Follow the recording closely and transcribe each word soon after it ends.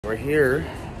We're here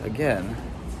again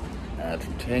at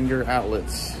Tanger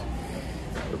Outlets.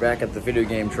 We're back at the video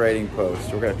game trading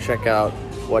post. We're gonna check out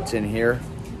what's in here.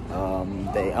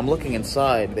 I'm looking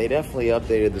inside. They definitely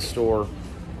updated the store.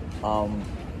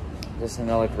 Just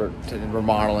like we're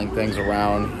remodeling things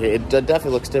around. It definitely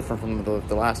looks different from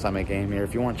the last time I came here.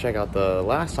 If you want to check out the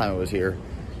last time I was here,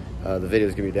 the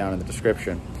video's gonna be down in the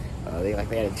description. They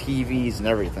had TVs and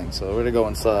everything. So we're gonna go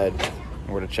inside and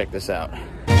we're gonna check this out.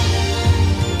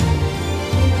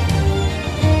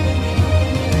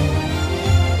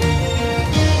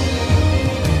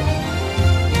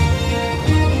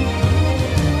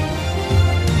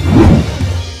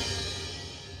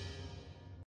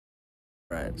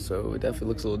 Right, so it definitely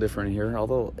looks a little different here.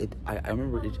 Although I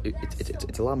remember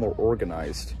it's a lot more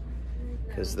organized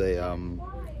because they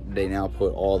now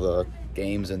put all the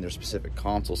games in their specific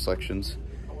console sections.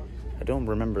 I don't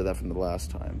remember that from the last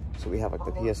time. So we have like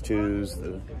the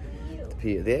PS2s,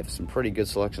 they have some pretty good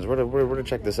selections. We're gonna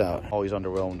check this out. Always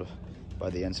underwhelmed by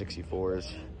the N64s.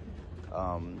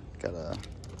 Got a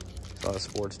lot of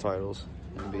sports titles.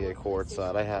 NBA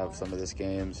courtside. I have some of these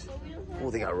games.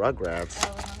 Oh, they got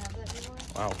Rugrats.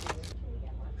 Wow.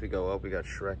 If we go up, we got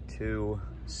Shrek 2,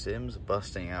 Sims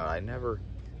Busting Out. I never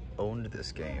owned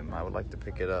this game. I would like to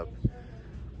pick it up.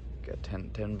 Got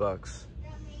 10 bucks.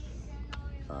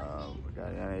 We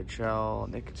got NHL,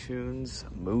 Nicktoons,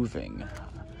 Moving.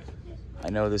 I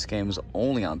know this game is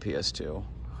only on PS2.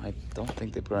 I don't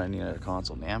think they put it on any other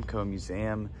console. Namco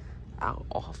Museum,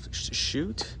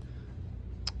 Shoot.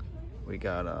 We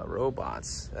got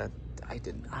Robots. I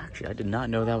did not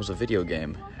know that was a video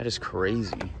game. That is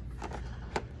crazy.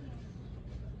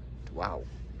 Wow.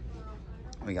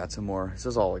 We got some more. This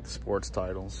is all like the sports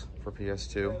titles for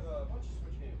PS2.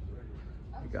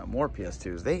 We got more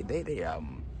PS2s. They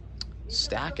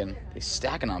stacking. They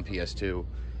stacking on PS2.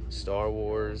 Star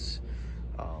Wars.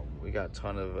 We got a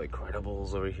ton of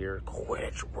Incredibles over here.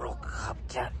 Quidditch World Cup.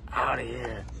 Get out of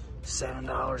here.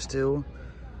 $7 too.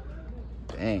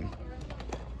 Dang.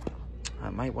 I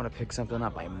might want to pick something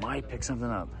up. I might pick something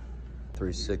up.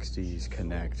 360s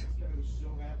Connect.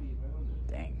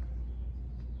 Dang.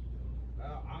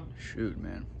 Shoot,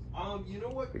 man.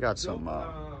 We got some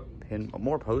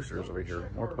more posters over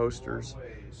here. More posters.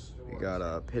 We got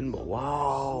a pinball.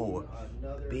 Wow.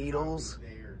 Beatles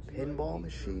pinball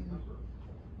machine.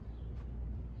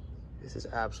 This is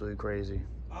absolutely crazy.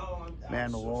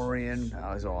 Mandalorian.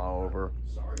 Oh, it's all over.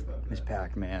 Miss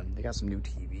Pac-Man. They got some new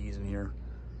TVs in here.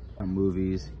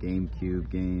 Movies,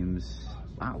 GameCube games.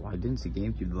 Wow, I didn't see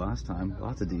GameCube the last time.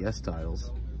 Lots of DS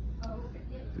titles.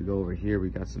 If we go over here, we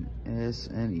got some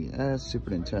SNES,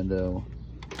 Super Nintendo.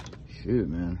 Shoot,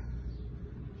 man.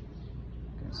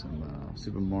 Got some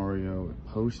Super Mario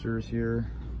posters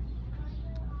here.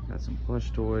 Got some plush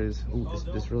toys. Oh,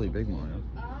 this really big Mario.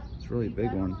 It's a really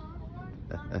big one.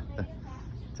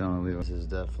 Telling me this is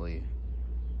definitely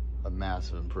a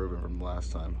massive improvement from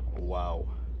last time. Wow.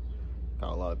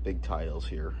 Got a lot of big titles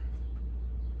here.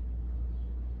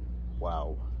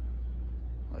 Wow.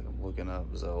 Like I'm looking up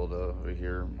Zelda over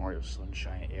here, Mario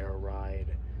Sunshine Air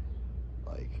Ride.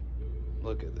 Like,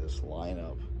 look at this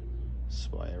lineup.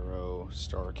 Spyro,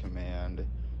 Star Command,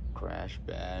 Crash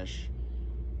Bash,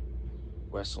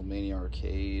 WrestleMania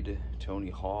Arcade, Tony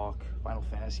Hawk, Final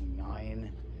Fantasy IX,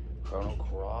 Chrono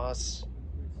Cross.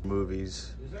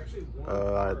 Movies.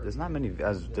 There's not many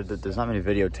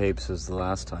videotapes as the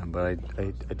last time, but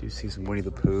I do see some Winnie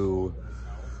the Pooh.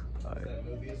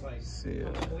 I see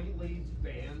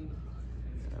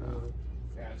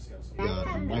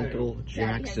got Michael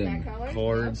Jackson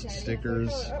cards,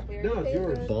 stickers,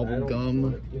 bubble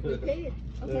gum.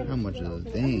 How much is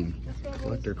this? Dang,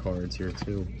 collector cards here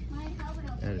too.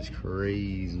 That is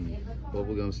crazy.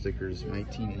 Bubblegum stickers,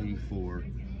 1984.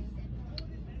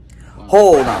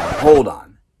 Hold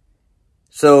on.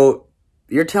 So,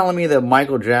 you're telling me that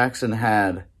Michael Jackson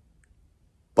had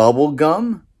bubble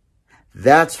gum?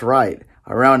 That's right.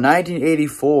 Around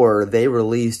 1984, they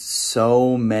released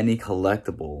so many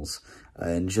collectibles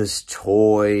and just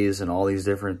toys and all these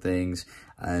different things.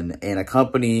 And a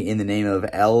company in the name of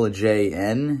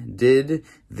LJN did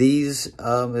these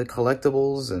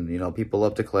collectibles, and you know, people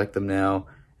love to collect them now.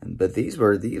 But these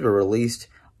were released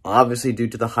obviously due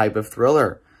to the hype of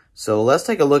Thriller. So let's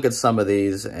take a look at some of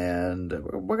these, and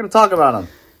we're going to talk about them.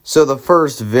 So the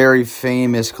first very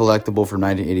famous collectible from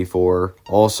 1984,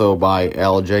 also by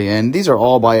LJN. These are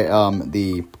all by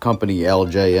the company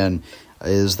LJN,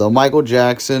 is the Michael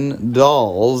Jackson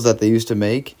dolls that they used to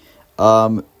make.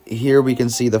 Here we can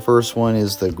see the first one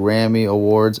is the Grammy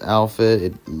Awards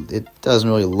outfit. It doesn't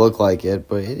really look like it,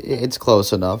 but it's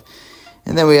close enough.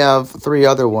 And then we have 3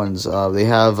 other ones. They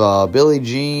have Billie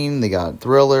Jean. They got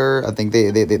Thriller. I think they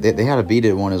had a Beat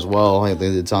It one as well.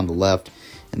 It's on the left.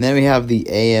 And then we have the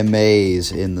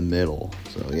AMAs in the middle.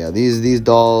 So yeah, these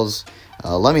dolls.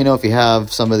 Let me know if you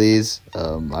have some of these.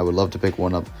 I would love to pick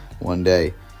one up one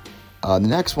day. The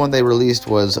next one they released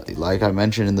was, like I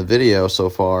mentioned in the video so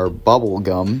far, bubble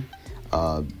gum.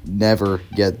 Never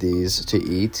get these to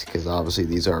eat because obviously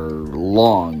these are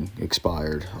long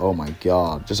expired. Oh my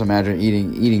god, just imagine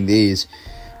eating these.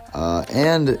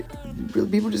 And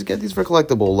people just get these for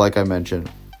collectible, like I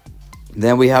mentioned.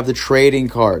 Then we have the trading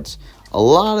cards. A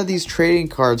lot of these trading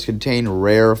cards contain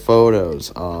rare photos.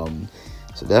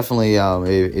 So definitely,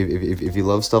 if you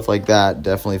love stuff like that,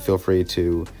 definitely feel free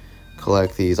to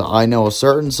collect these. I know a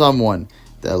certain someone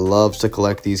that loves to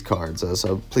collect these cards,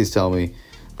 so please tell me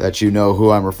that you know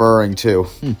who I'm referring to.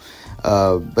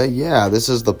 But yeah, this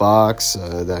is the box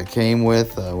that came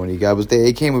with when you got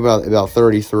it came about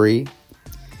 33.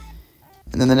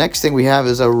 And then the next thing we have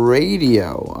is a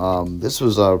radio. This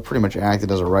was pretty much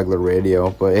acted as a regular radio,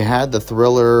 but it had the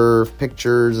Thriller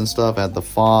pictures and stuff, it had the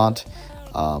font.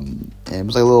 And it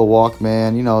was like a little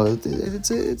Walkman. You know, it's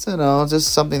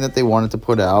just something that they wanted to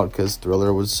put out because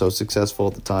Thriller was so successful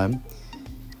at the time.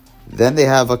 Then they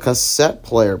have a cassette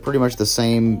player, pretty much the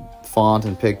same font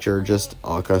and picture, just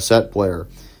a cassette player.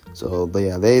 So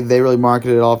yeah, they really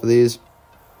marketed it off of these.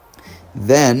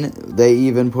 Then they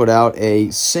even put out a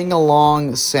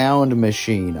sing-along sound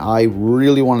machine. I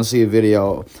really want to see a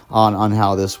video on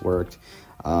how this worked.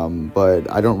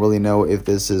 But I don't really know if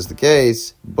this is the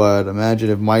case. But imagine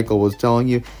if Michael was telling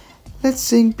you, let's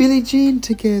sing Billie Jean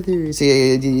together.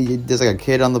 See, there's like a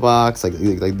kid on the box. Like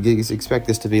you expect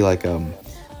this to be like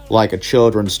a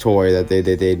children's toy that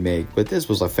they'd make. But this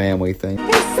was a family thing.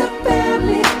 It's a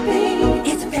family thing.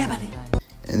 It's a family.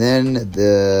 And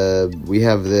then we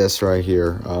have this right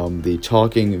here, the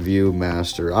Talking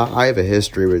Viewmaster. I have a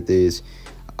history with these.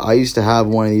 I used to have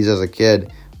one of these as a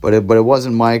kid, but it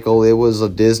wasn't Michael. It was a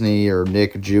Disney or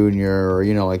Nick Jr. or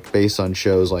like based on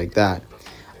shows like that.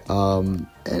 And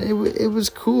it was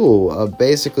cool.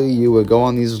 Basically, you would go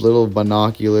on these little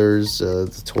binoculars,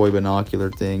 the toy binocular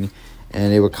thing,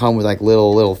 and it would come with like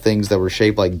little things that were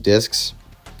shaped like discs,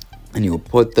 and you would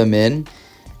put them in.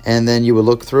 And then you would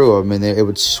look through them, and it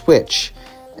would switch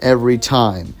every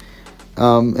time.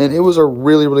 And it was a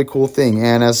really, really cool thing.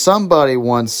 And as somebody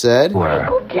once said,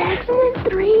 Michael Jackson in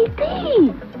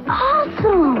 3D.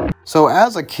 Awesome. So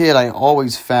as a kid, I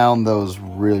always found those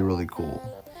really, really cool.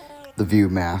 The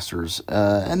Viewmasters.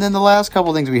 And then the last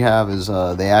couple things we have is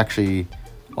they actually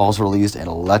also released an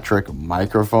electric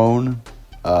microphone.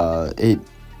 It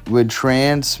would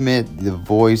transmit the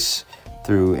voice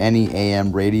through any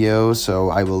AM radio, so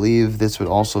I believe this would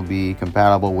also be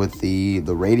compatible with the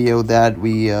radio that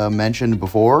we mentioned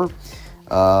before.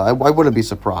 I wouldn't be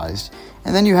surprised.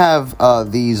 And then you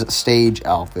have these stage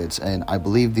outfits, and I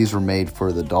believe these were made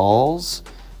for the dolls.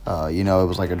 It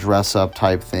was like a dress-up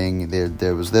type thing.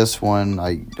 There was this one,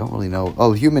 I don't really know.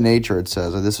 Oh, Human Nature, it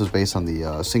says. This was based on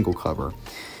the single cover.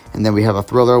 And then we have a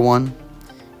Thriller one,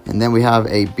 and then we have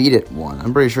a Beat It one.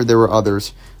 I'm pretty sure there were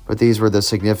others, but these were the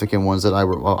significant ones that I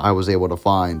was able to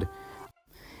find.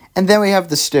 And then we have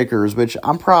the stickers, which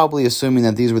I'm probably assuming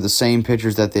that these were the same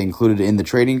pictures that they included in the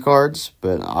trading cards,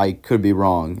 but I could be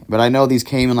wrong. But I know these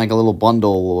came in like a little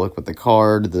bundle, like with the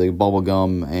card, the bubble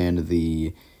gum, and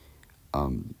the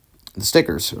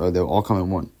stickers. They all come in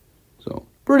one. So,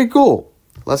 pretty cool.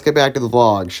 Let's get back to the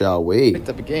vlog, shall we? Picked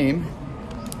up a game,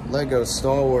 Lego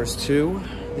Star Wars 2,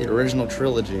 the original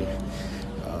trilogy.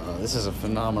 This is a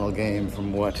phenomenal game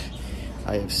from what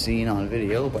I have seen on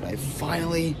video, but I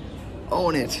finally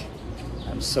own it.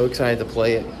 I'm so excited to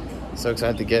play it. So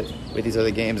excited to get with these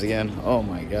other games again. Oh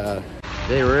my god.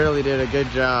 They really did a good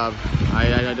job.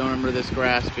 I don't remember this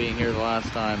grass being here the last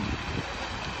time.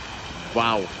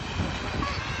 Wow.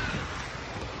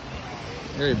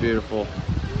 Very beautiful.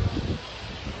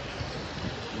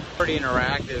 Pretty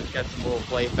interactive. Got some little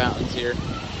play fountains here.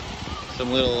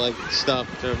 Some little like stuff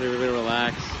to really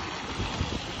relax.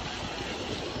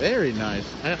 Very nice.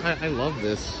 I love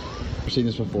this. I've seen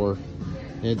this before.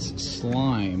 It's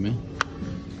slime.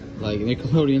 Like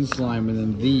Nickelodeon slime, and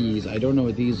then these, I don't know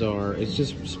what these are. It's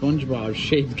just SpongeBob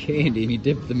shaped candy, and you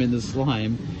dip them in the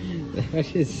slime.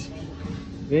 That is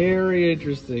very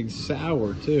interesting.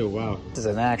 Sour too, wow. This is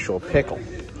an actual pickle.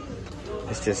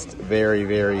 It's just very,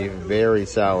 very, very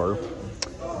sour.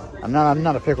 I'm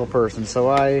not a pickle person, so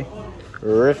I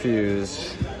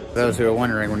refuse. For those who are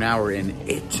wondering, we're in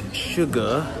It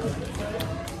Sugar.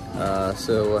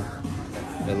 So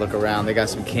they look around, they got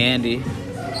some candy.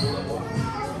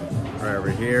 Right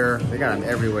over here. They got them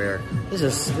everywhere. This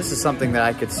is something that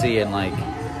I could see in, like,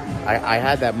 I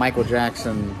had that Michael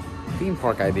Jackson theme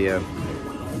park idea.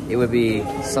 It would be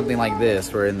something like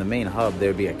this, where in the main hub there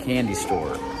would be a candy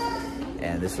store.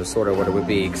 And this was sort of what it would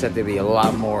be, except it'd be a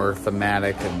lot more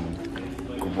thematic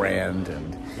and grand,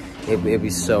 and it'd be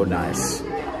so nice.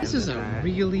 This is a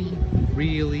really,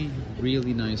 really,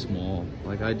 really nice mall.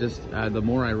 Like, the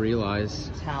more I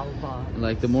realize,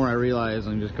 like, the more I realize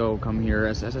and just come here,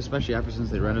 especially after since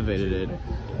they renovated it,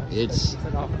 it's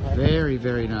very,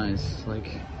 very nice.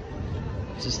 Like,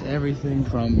 just everything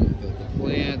from the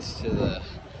plants to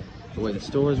the way the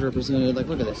store is represented. Like,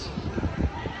 look at this.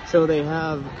 So they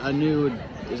have a new,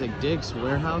 there's like Dick's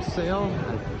Warehouse sale.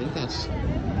 I think that's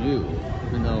new,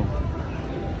 even though,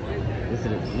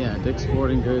 yeah, Dick's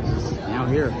Sporting Goods is now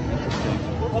here.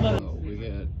 Interesting. We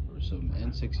got some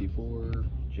N64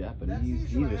 Japanese.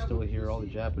 These are still here, all the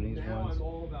Japanese ones.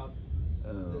 Oh,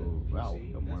 wow,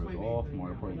 we got Mario Golf,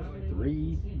 Mario Party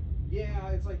 3.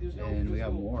 And we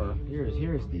got more.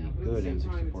 Here's the good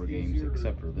N64 games,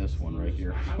 except for this one right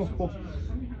here.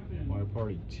 Mario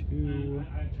Party 2,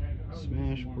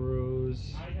 Smash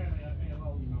Bros.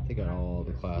 They got all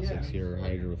the classics here.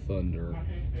 Hydro Thunder,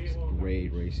 it's a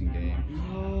great racing game.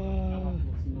 Oh,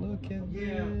 look at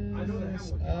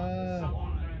this!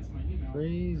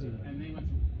 Crazy.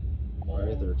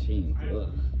 Friday the 13th.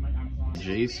 Ugh.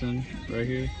 Jason right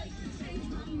here.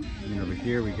 And over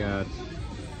here we got,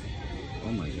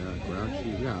 oh my god,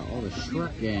 Grouchy. We got all the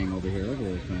Shrek gang over here. Look at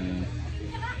this, man.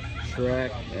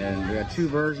 Shrek, and we got two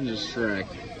versions of Shrek.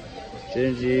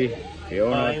 Gingy,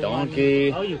 Fiona,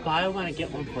 Donkey. Oh, you buy one and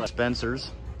get one for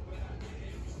Spencer's.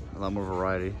 A lot more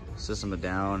variety. System of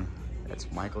Down.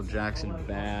 That's Michael Jackson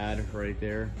Bad right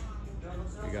there.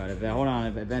 We got Event, hold on,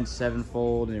 Event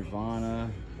Sevenfold,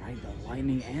 Nirvana, right? The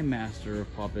Lightning and Master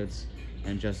of Puppets,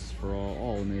 and Justice for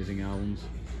all amazing albums.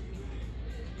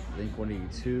 Blink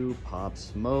 182, Pop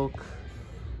Smoke.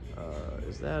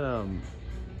 Is that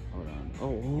hold on. Oh,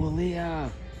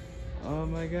 Leah. Oh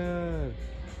my god.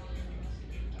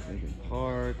 Linkin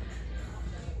Park.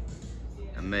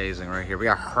 Amazing right here. We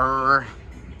got Her.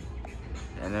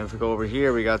 And then if we go over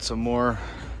here, we got some more.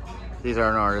 These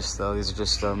aren't artists though. These are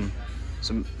just some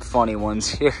funny ones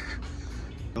here.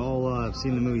 All I've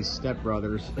seen the movie Step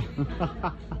Brothers.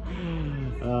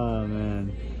 Oh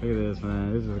man, look at this,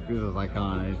 man. This is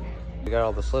iconic. We got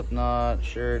all the Slipknot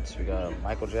shirts. We got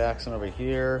Michael Jackson over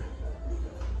here.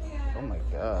 Oh my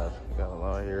god, we got a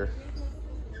lot here.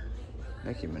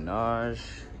 Nicki Minaj.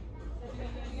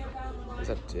 What's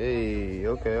up? Hey,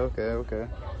 okay.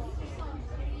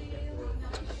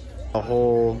 A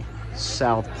whole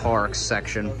South Park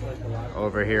section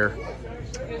over here.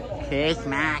 Kiss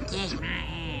my.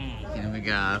 And we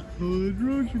got,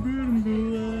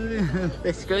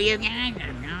 screw you guys.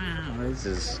 This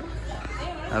is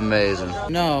amazing.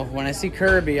 No, when I see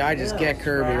Kirby, I just get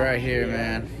Kirby right here,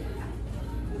 man.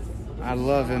 I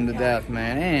love him to death,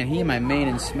 man. And he my main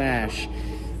in Smash.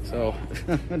 So,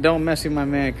 don't mess with my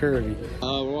man Kirby.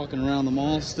 We're walking around the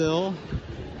mall still.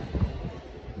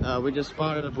 We just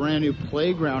spotted a brand new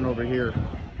playground over here.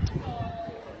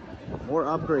 More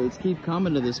upgrades keep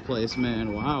coming to this place,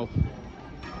 man. Wow.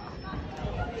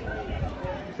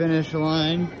 Finish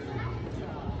line.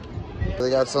 They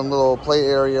got some little play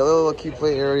area, little cute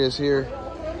play areas here.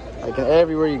 Like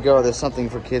everywhere you go, there's something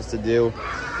for kids to do.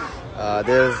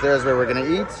 There's where we're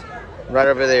gonna eat, right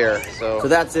over there. So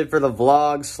that's it for the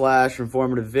vlog /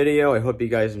 informative video. I hope you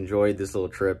guys enjoyed this little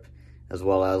trip, as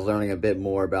well as learning a bit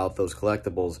more about those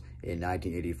collectibles in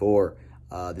 1984.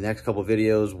 The next couple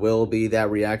videos will be that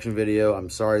reaction video. I'm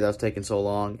sorry that's taking so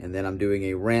long. And then I'm doing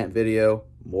a rant video,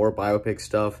 more biopic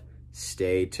stuff.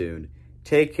 Stay tuned.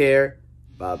 Take care.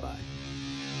 Bye-bye.